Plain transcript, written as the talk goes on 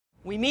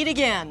We meet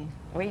again.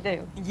 We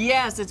do.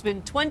 Yes, it's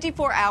been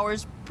 24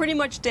 hours, pretty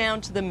much down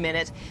to the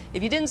minute.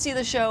 If you didn't see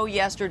the show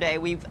yesterday,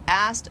 we've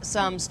asked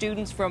some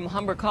students from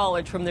Humber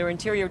College from their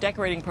interior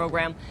decorating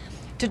program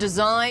to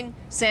design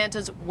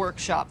Santa's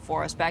workshop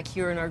for us back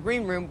here in our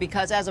green room,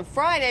 because as of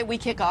Friday, we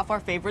kick off our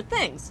favorite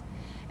things.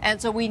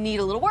 And so we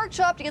need a little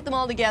workshop to get them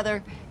all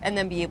together and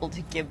then be able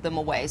to give them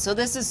away. So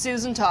this is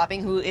Susan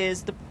Topping, who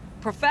is the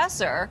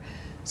professor.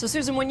 So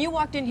Susan, when you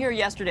walked in here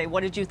yesterday,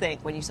 what did you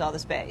think when you saw the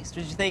space?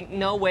 Did you think,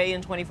 no way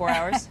in 24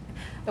 hours?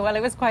 Well, it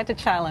was quite a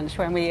challenge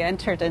when we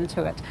entered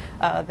into it.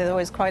 There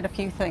was quite a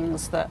few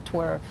things that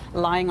were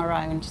lying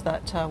around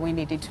that we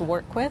needed to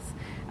work with.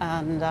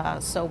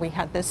 And so we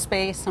had this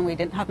space and we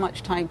didn't have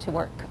much time to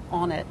work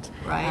on it.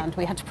 Right. And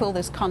we had to pull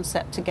this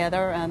concept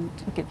together and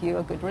give you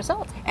a good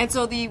result. And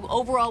so the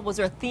overall, was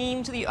there a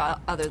theme to the,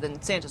 other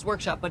than Santa's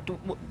workshop, but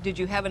did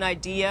you have an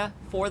idea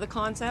for the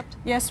concept?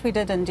 Yes, we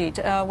did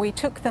indeed. We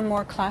took the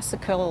more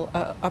classical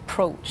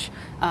approach,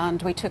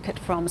 and we took it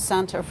from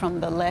Santa, from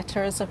the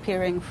letters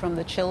appearing from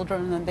the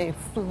children, and they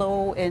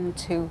flow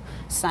into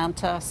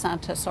Santa.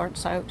 Santa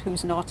sorts out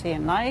who's naughty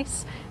and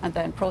nice, and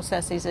then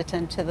processes it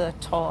into the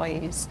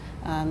toys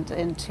and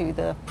into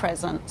the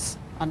presents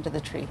under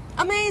the tree.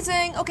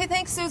 Amazing. Okay,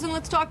 thanks, Susan.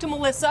 Let's talk to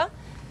Melissa.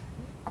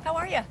 How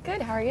are you?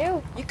 Good, how are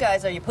you? You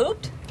guys, are you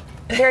pooped?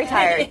 Very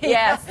tired,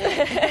 yes.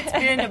 It's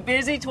been a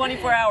busy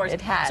 24 hours.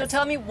 It has. So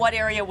tell me, what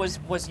area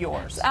was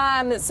yours?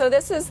 So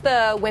this is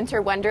the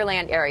Winter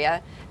Wonderland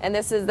area, and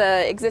this is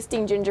the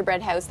existing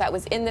gingerbread house that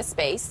was in the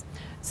space.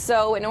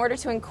 So in order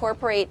to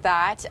incorporate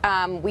that,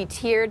 we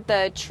tiered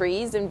the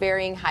trees in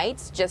varying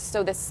heights, just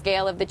so the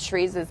scale of the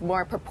trees is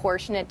more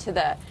proportionate to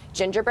the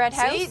gingerbread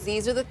house. See,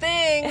 these are the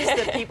things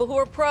that people who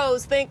are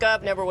pros think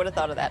of. Never would have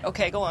thought of that.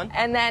 Okay, go on.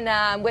 And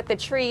then with the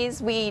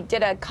trees, we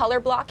did a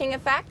color blocking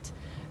effect.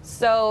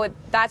 So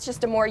that's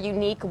just a more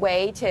unique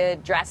way to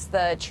dress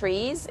the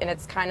trees, and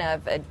it's kind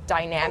of a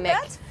dynamic,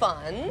 that's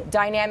fun.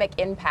 Dynamic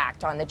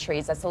impact on the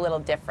trees. That's a little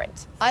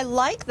different. I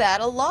like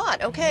that a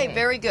lot. Okay,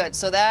 very good.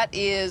 So that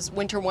is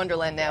Winter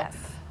Wonderland now. Yes.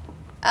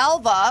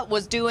 Alva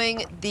was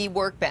doing the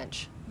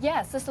workbench.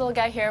 Yes, this little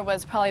guy here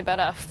was probably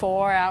about a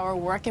 4-hour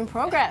work in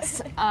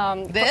progress.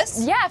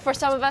 This? Yeah, for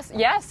some of us,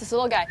 yes, this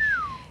little guy.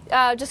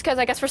 Just because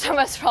I guess for some of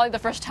us, probably the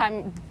first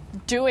time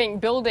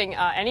building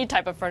any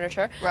type of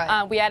furniture.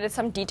 Right. We added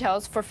some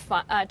details for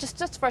fun,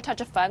 just for a touch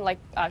of fun, like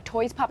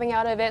toys popping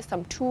out of it,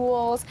 some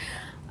tools,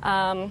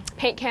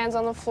 paint cans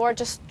on the floor,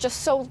 just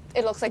so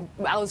it looks like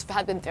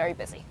had been very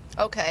busy.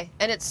 Okay,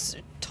 and it's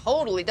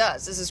totally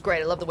does. This is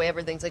great. I love the way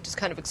everything's like just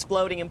kind of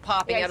exploding and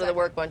popping out of the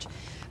workbench.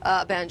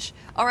 Bench.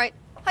 All right.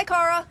 Hi,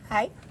 Cara.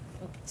 Hi.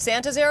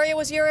 Santa's area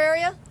was your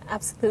area?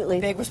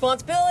 Absolutely. Big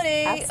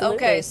responsibility. Absolutely.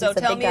 Okay, so He's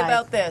a tell big me guy.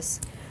 about this.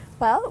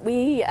 Well,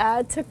 we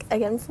took,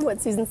 again, from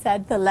what Susan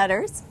said, the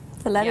letters.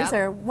 The letters Yep.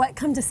 are what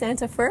come to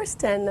Santa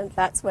first, and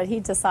that's what he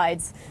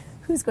decides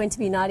who's going to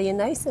be naughty and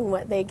nice and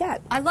what they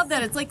get. I love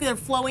that. It's like they're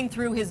flowing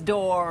through his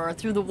door or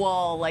through the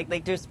wall, like they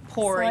just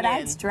pouring So it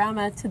in. adds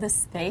drama to the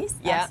space.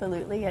 Yeah.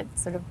 Absolutely. It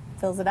sort of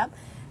fills it up.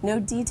 No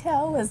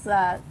detail was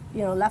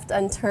left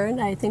unturned.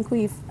 I think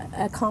we've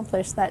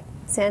accomplished that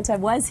Santa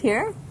was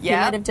here. Yeah.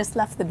 He might have just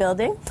left the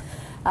building.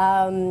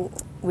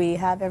 We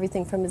have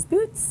everything from his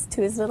boots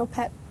to his little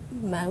pet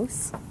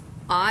mouse.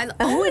 I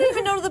didn't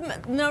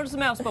even notice the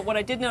mouse, but what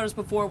I did notice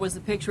before was the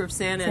picture of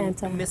Santa. And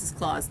Mrs.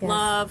 Claus. Yes.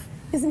 Love.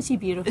 Isn't she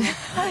beautiful?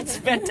 It's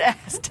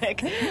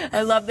fantastic.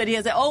 I love that he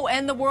has that. Oh,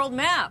 and the world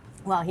map.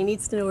 Well, he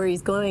needs to know where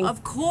he's going.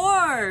 Of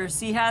course,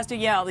 he has to.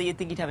 Yeah, you'd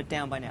think he'd have it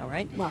down by now,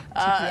 right? Well,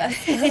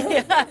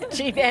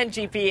 GPS. Yeah, and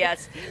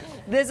GPS.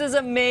 This is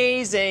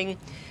amazing.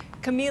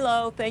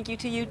 Camilo, thank you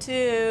to you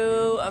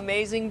too.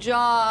 Amazing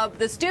job.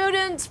 The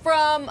students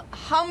from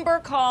Humber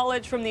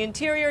College from the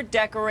interior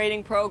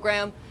decorating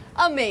program.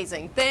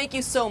 Amazing. Thank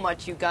you so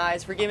much, you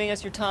guys, for giving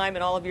us your time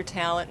and all of your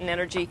talent and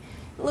energy.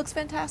 It looks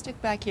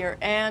fantastic back here.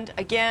 And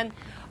again,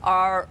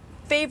 our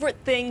favorite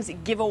things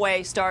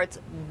giveaway starts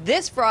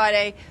this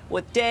Friday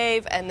with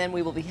Dave, and then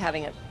we will be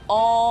having it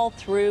all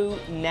through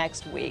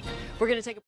next week. We're going to take a